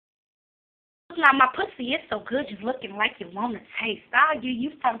Now my pussy is so good, you looking like you want to taste. I'll give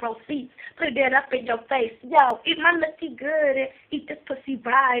you front row seats, put that up in your face. Yo, eat my looky good and eat this pussy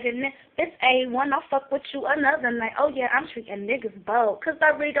right. And then it's A1, I'll fuck with you another night. Oh yeah, I'm treating niggas bold, cause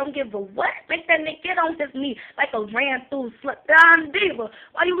I really don't give a what. Make that nigga get on his knee like a ran through slut down diva.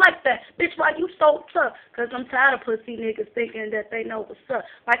 Why you like that? Bitch, why you so tough? Cause I'm tired of pussy niggas thinking that they know what's up.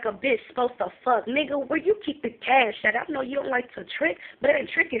 Like a bitch supposed to fuck. Nigga, where you keep the cash at? I know you don't like to trick, but it ain't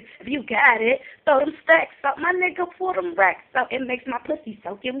tricking if you got it. Throw them stacks out, my nigga, pull them racks out. It makes my pussy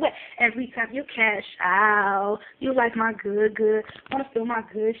soaking wet every time you cash out. You like my good, wanna feel my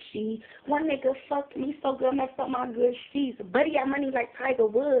good sheet. One nigga fucked me so good, messed up my good sheets. Buddy got money like Tiger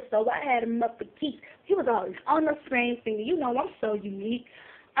Woods, so I had him up the keys. He was always on the screen singing, you know I'm so unique.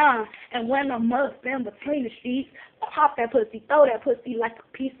 And when I'm up in between the sheets, I pop that pussy, throw that pussy like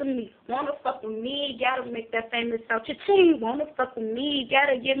a piece of meat. Wanna fuck with me, gotta make that famous out your team. Wanna fuck with me,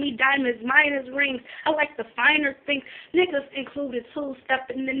 gotta give me diamonds, minus rings. I like the finer things. Niggas included too,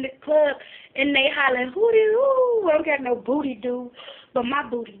 stepping in the club, and they hollering, hootie-hoo. I don't got no booty, dude, but my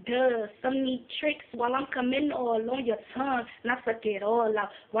booty does. Some need tricks while I'm coming all on your tongue, and I suck it all out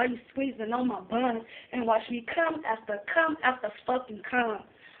while you squeezing on my buns, and watch me come after fucking come.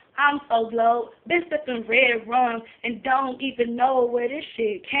 I'm so blowed, been sipping red rum, and don't even know where this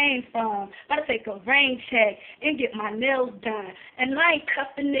shit came from. Gotta take a rain check and get my nails done. And I ain't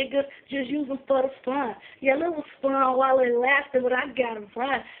cuffing niggas, just use them for the fun. Yeah, it was fun while it lasted, but I gotta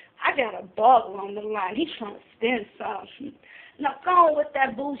run. I got a dog on the line, he trying to spend some. Now go on with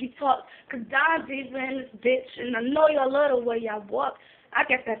that bougie talk, cause Don's even in this bitch, and I know y'all love the way y'all walk. I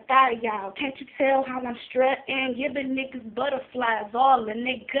got that thigh, y'all. Can't you tell how I'm strutting? Giving niggas butterflies all in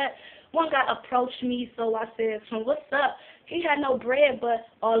their gut. One guy approached me, so I said to him, what's up? He had no bread, but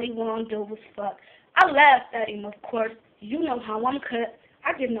all he wanted to do was fuck. I laughed at him, of course. You know how I'm cut.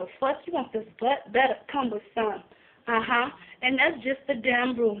 I give no fuck. You want this butt? Better come with some. And that's just the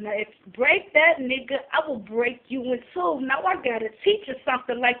damn rule. Now, if you break that nigga, I will break you in two. Now, I gotta teach you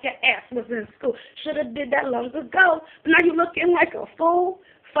something like your ass was in school. Should've did that long ago. But now you looking like a fool,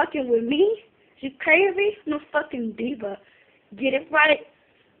 fucking with me? You crazy? No fucking diva. Get it right,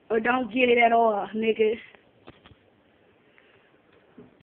 or don't get it at all, nigga.